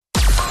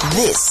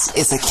This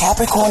is a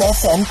Capricorn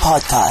FM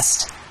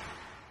podcast.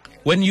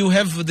 When you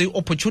have the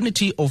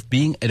opportunity of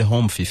being at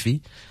home,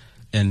 Fifi,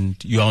 and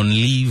you're on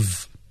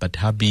leave, but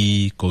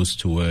hubby goes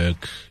to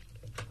work,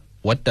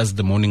 what does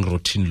the morning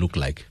routine look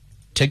like?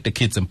 Take the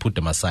kids and put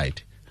them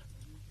aside.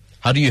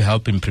 How do you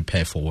help him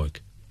prepare for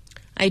work?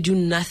 I do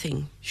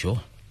nothing.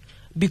 Sure.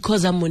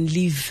 Because I'm on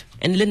leave.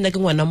 And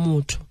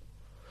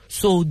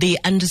so they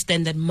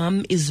understand that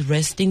mom is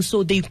resting,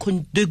 so they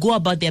go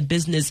about their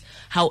business.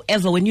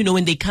 However,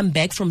 when they come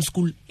back from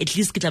school, at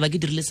least get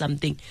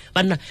something.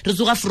 But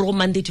from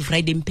Monday to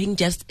Friday, I'm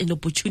just an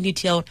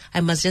opportunity, or I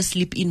must just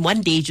sleep in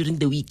one day during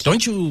the week.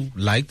 Don't you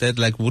like that?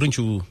 Like, wouldn't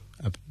you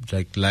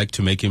like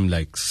to make him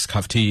like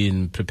scuffy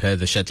and prepare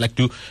the shirt? Like,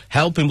 to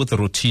help him with the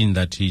routine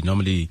that he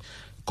normally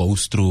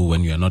goes through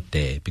when you are not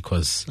there,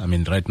 because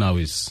right now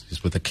he's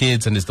with the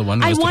kids and he's the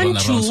one who has to run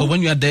around. So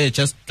when you are there,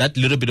 just that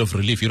little bit of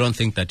relief, you don't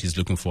think that he's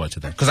looking forward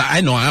to that? Because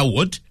I know I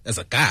would, as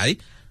a guy.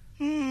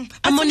 I'm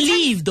on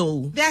leave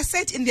though. They are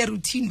set in their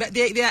routine, but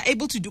they are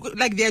able to do,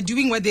 like, they are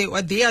doing what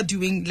they are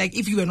doing, like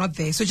if you were not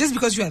there. So just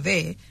because you are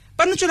there,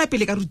 but not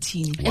a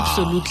routine. Wow.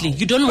 Absolutely.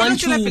 You don't want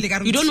to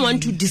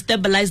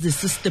destabilize the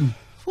system,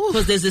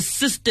 because there's a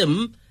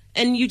system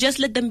and you just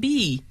let them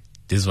be.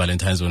 This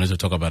Valentines, we need to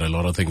talk about a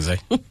lot of things, eh?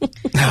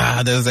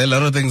 There's a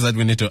lot of things that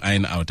we need to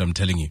iron out, I'm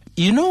telling you.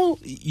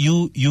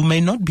 You may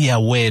not be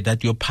aware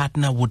that your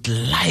partner would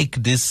like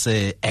this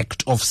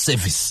act of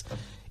service,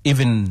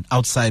 even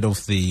outside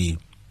of the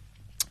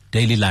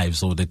daily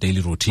lives or the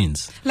daily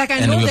routines. Like,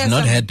 I know we have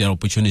not had the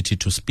opportunity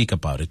to speak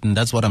about it, and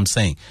that's what I'm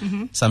saying.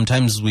 Mm-hmm.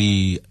 Sometimes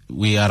we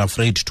are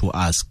afraid to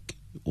ask,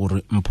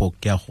 Mpho,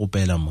 ke a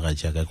kgopela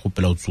mogatšaka, ke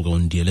kgopela go tsoga o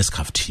ndiele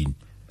sekhaftini.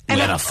 We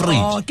are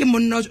afraid.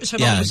 When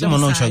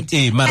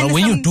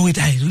you do it,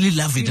 I really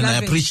love it and I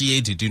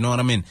appreciate it. You know what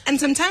I mean? And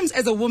sometimes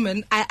as a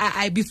woman,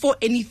 I before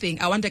anything,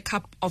 I want a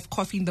cup of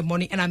coffee in the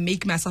morning, and I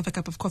make myself a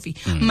cup of coffee.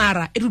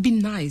 Mara, it would be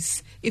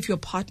nice if your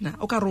partner,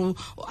 I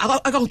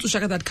got to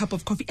share that cup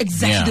of coffee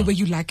exactly the way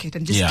you like it,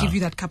 and just give you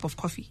that cup of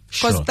coffee.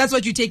 Because that's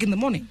what you take in the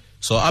morning.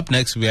 So up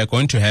next, we are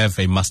going to have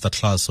a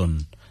masterclass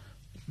on,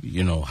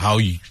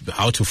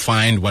 how to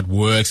find what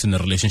works in a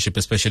relationship,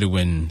 especially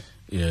when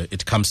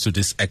it comes to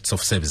these acts of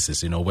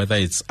services, whether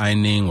it's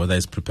ironing, whether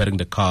it's preparing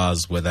the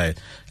cars, whether,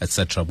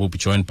 etc. We'll be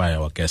joined by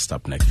our guest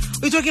up next.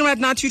 We're talking right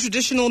now to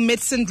traditional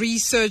medicine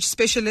research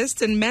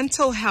specialist and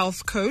mental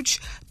health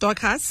coach,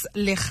 Dorcus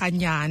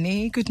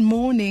Lekganyane. Good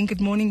morning. Good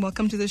morning.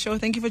 Welcome to the show.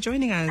 Thank you for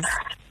joining us.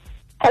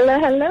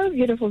 Hello,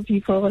 beautiful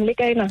people. And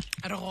the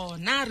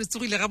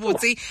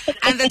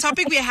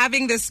topic we're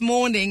having this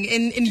morning,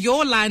 in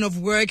your line of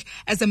work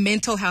as a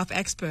mental health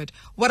expert,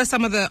 what are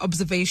some of the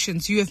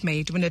observations you have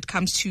made when it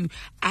comes to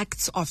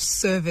acts of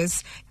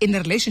service in a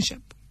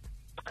relationship?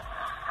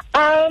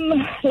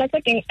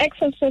 Acts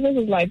of service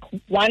is like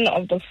one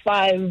of the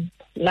 5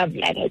 love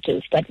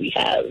languages that we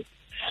have.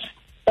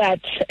 But,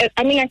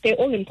 they're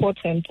all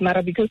important,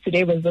 Mara, because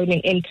today we're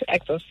zoning into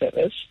acts of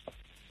service.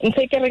 And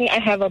second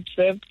I have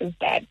observed is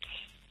that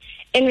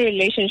in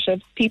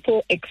relationships,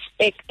 people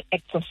expect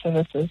acts of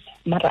services.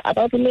 My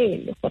love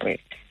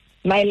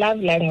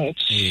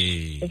language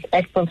is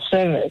acts of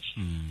service.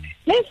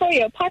 Therefore,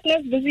 your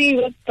partner's busy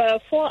with the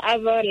 4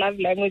 other love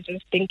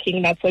languages,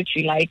 thinking that's what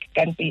you like,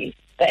 can be.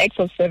 The acts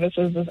of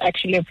services is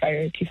actually a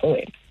priority for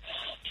him.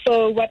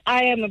 So what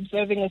I am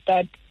observing is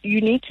that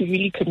you need to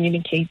really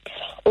communicate.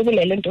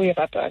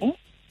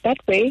 That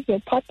way,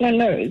 your partner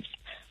knows.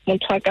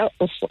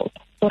 Also.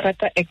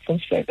 Acts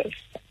of service.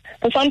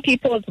 For some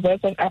people, it's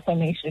words of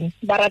affirmation.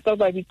 And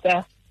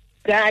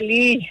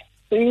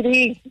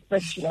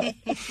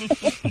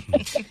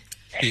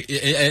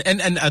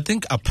I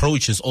think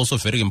approach is also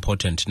very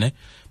important, ne?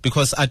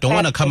 Because I don't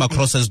want to come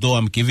across as though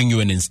I'm giving you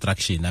an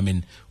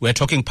instruction. We're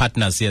talking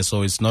partners here,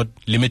 so it's not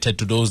limited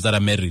to those that are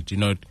married.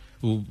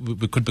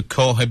 We could be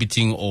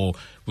cohabiting, or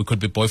we could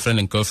be boyfriend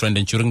and girlfriend,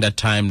 and during that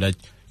time that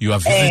you are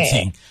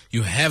visiting,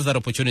 you have that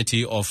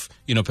opportunity of,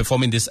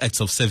 performing these acts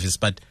of service.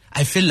 But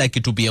I feel like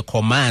it will be a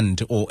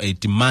command or a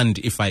demand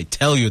if I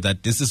tell you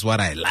that this is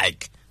what I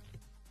like.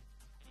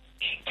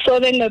 So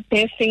then the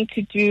best thing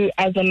to do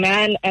as a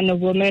man and a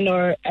woman,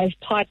 or as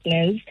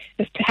partners,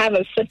 is to have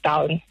a sit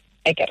down,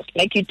 I guess.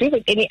 Like you do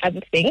with any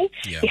other thing.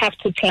 You have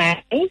to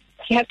plan. You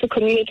have to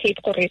communicate,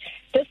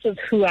 this is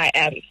who I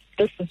am.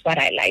 This is what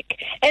I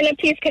like. And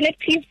can it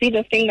please be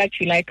the thing that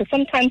you like? Because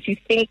sometimes you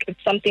think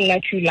it's something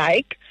that you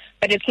like,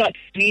 but it's not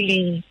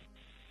really,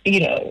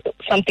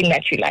 something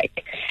that you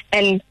like.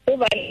 And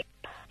I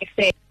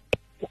say,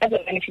 as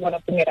a man, if you want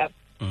to bring it up,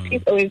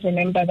 please always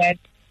remember that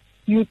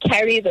you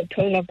carry the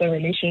tone of the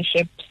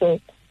relationship. So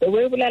the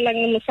way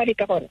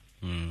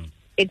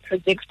it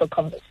predicts the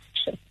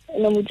conversation.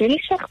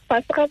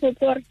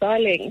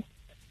 Darling,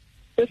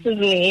 this is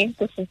me.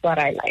 This is what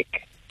I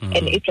like.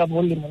 And it's a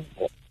volume.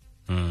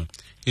 And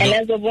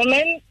as a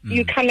woman,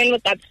 you come in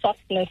with that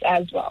softness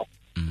as well.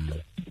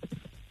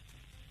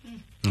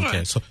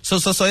 Okay, so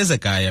as a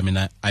guy,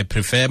 I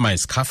prefer my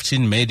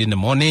scarftin made in the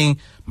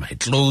morning, my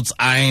clothes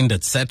ironed,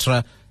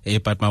 etc.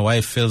 but my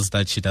wife feels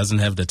that she doesn't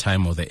have the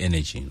time or the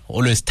energy.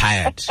 Always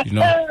tired,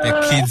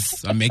 The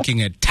kids are making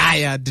her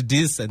tired,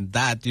 this and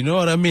that. You know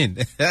what I mean?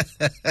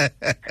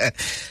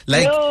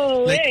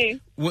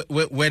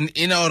 When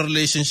in our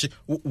relationship,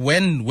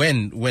 when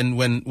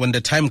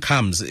the time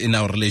comes in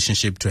our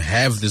relationship to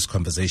have this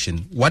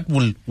conversation, what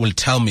will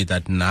tell me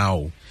that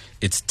now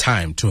it's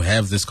time to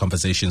have this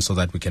conversation so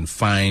that we can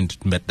find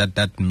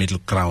that middle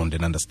ground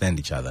and understand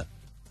each other?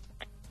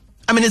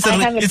 I mean,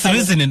 it's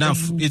reason enough.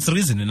 It's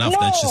reason enough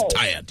that she's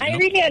tired. I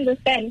really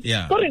understand.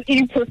 Yeah.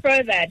 You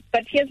prefer that,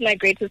 but here's my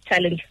greatest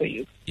challenge for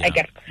you. Yeah. I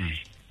guess.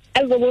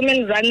 As the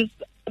woman runs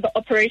the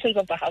operations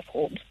of the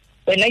household,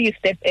 when you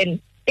step in,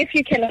 if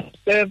you can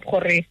observe,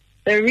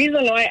 the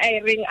reason why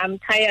I ring, I'm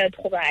tired,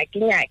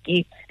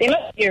 there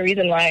must be a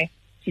reason why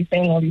she's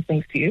saying all these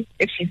things to you,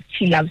 if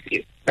she loves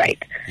you,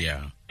 right?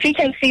 Yeah. She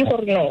can see,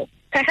 no,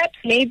 perhaps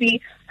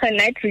maybe her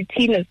night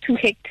routine is too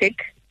hectic.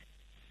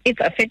 It's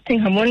affecting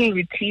her morning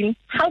routine.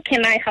 How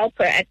can I help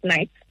her at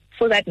night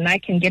so that I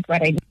can get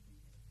what I need?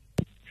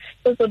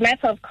 So it's a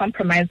matter of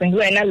compromising.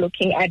 We're not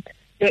looking at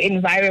your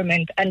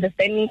environment,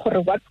 understanding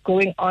what's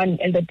going on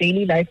in the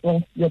daily life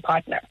of your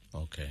partner.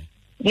 Okay.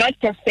 Not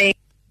just saying,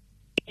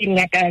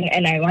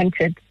 and I want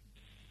it.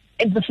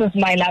 This is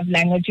my love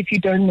language. If you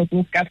don't make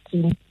me stuff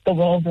to the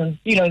world, and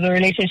the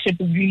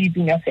relationship is really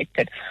being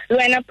affected.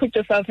 Why not put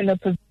yourself in a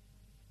position?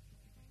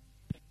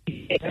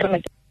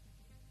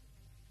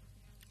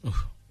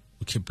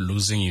 We keep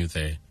losing you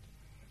there.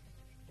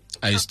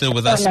 Are you still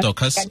with us,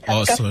 Dorcas?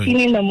 Oh, sorry.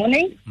 In the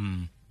morning.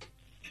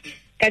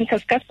 Can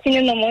discuss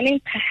in the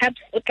morning. Perhaps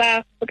in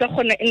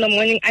the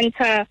morning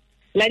answer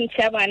lunch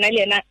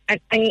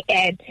and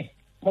add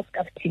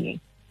muscatini.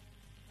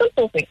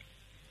 Simple thing.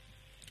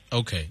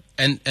 Okay.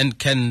 And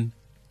can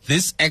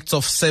this act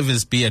of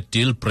service be a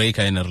deal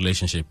breaker in a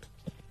relationship?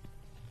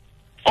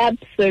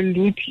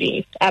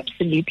 Absolutely.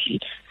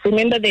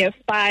 Remember, there are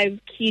 5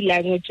 key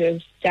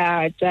languages,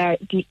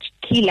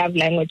 key love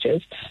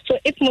languages. So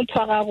if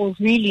Mutara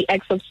really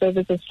acts of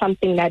service is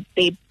something that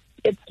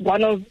it's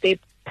one of their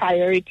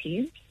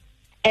priorities,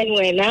 and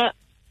when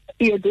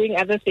you're doing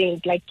other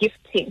things like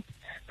gifting,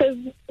 because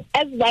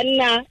as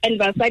Vanna and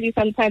Vasadi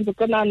sometimes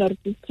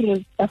gifting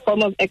is a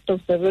form of act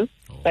of service,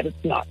 but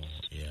it's not.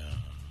 Yeah.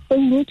 So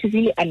you need to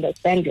really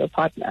understand your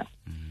partner.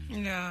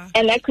 Yeah.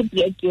 And that could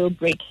be a deal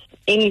break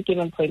any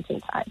given point in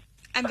time.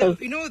 And they'll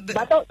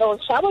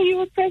shower you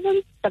with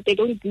presents, but they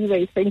don't do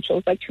the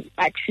essentials that you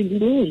actually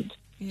need.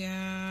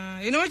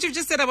 Yeah. You know what you've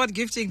just said about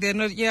gifting? They're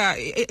not,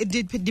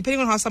 depending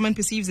on how someone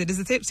perceives it,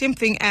 it's the same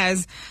thing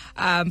as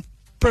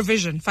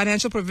provision,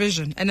 financial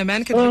provision. And a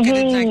man can look at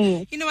it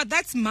like, you know what,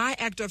 that's my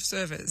act of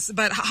service.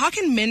 But how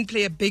can men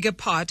play a bigger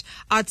part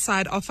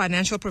outside of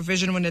financial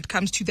provision when it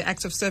comes to the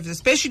acts of service,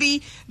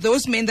 especially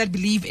those men that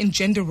believe in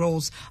gender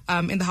roles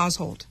in the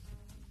household?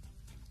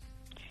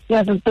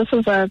 Yeah, this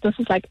is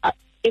like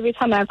every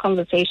time I have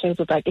conversations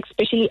with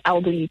especially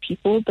elderly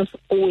people, this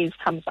always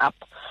comes up,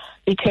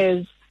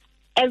 because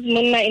as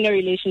men in a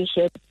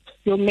relationship,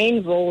 your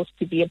main role is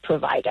to be a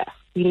provider.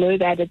 You know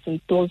that it's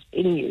endorsed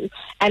in you,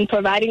 and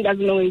providing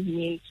doesn't always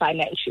mean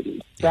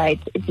financially, right?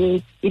 It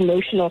means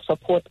emotional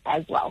support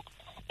as well.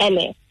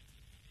 And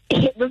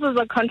this is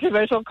a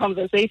controversial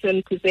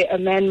conversation to say a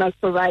man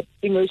must provide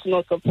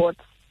emotional support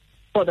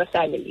for the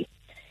family.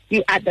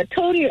 You add the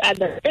tone, you add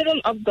the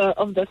rhythm of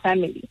the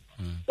family.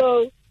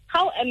 So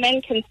how a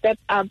man can step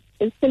up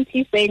is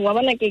simply saying,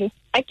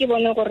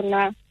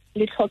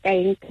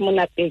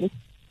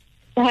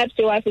 perhaps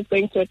your wife is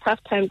going through a tough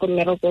time,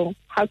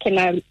 how can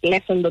I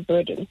lessen the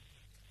burden?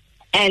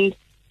 And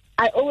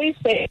I always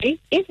say,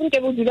 if we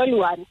can do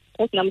one,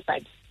 what are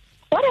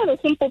the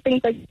simple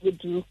things that you would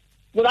do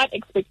without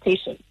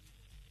expectation?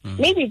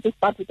 Maybe just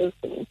start with those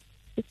things.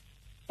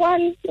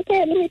 One, okay,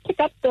 let me pick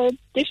up the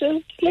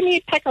dishes, let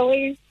me pack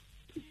away,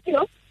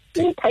 let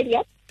me tidy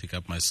up. Pick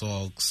up my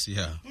socks,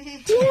 yeah.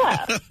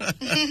 Yeah.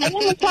 And then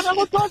we talk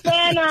about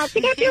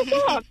pick up your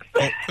socks.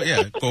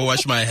 Go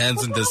wash my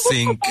hands in the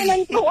sink. And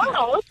then,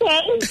 wow,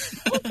 okay,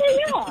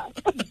 yeah.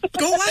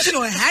 Go wash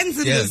your hands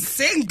in the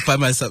sink. By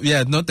myself,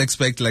 not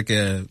expect like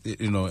a,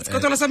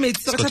 Because other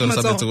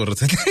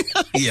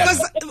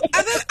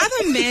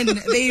men,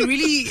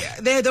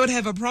 they don't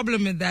have a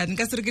problem with that.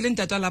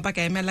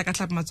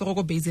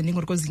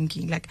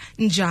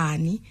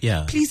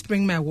 Yeah. Please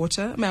bring my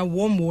water, my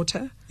warm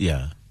water.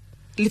 Yeah.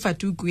 Then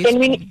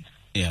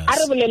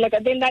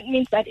that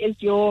means that is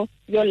your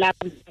love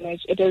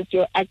language. It is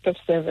your act of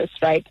service,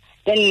 right?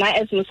 Then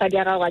as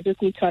Musadiara, I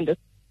just need to understand.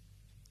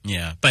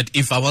 Yeah, but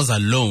if I was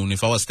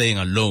staying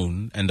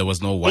alone and there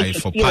was no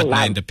wife or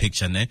partner in the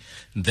picture,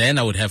 then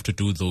I would have to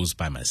do those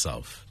by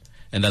myself.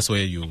 And that's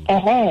where you...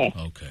 Okay.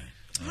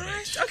 All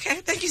right.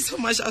 Okay. Thank you so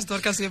much,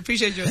 Dorcas. We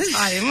appreciate your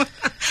time.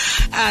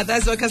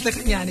 That's Dorcus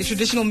Lekganyane,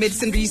 traditional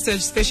medicine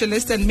research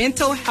specialist and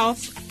mental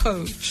health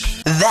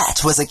coach.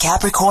 That was a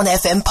Capricorn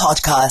FM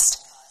podcast.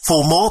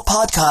 For more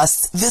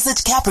podcasts, visit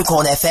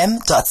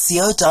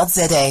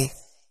capricornfm.co.za.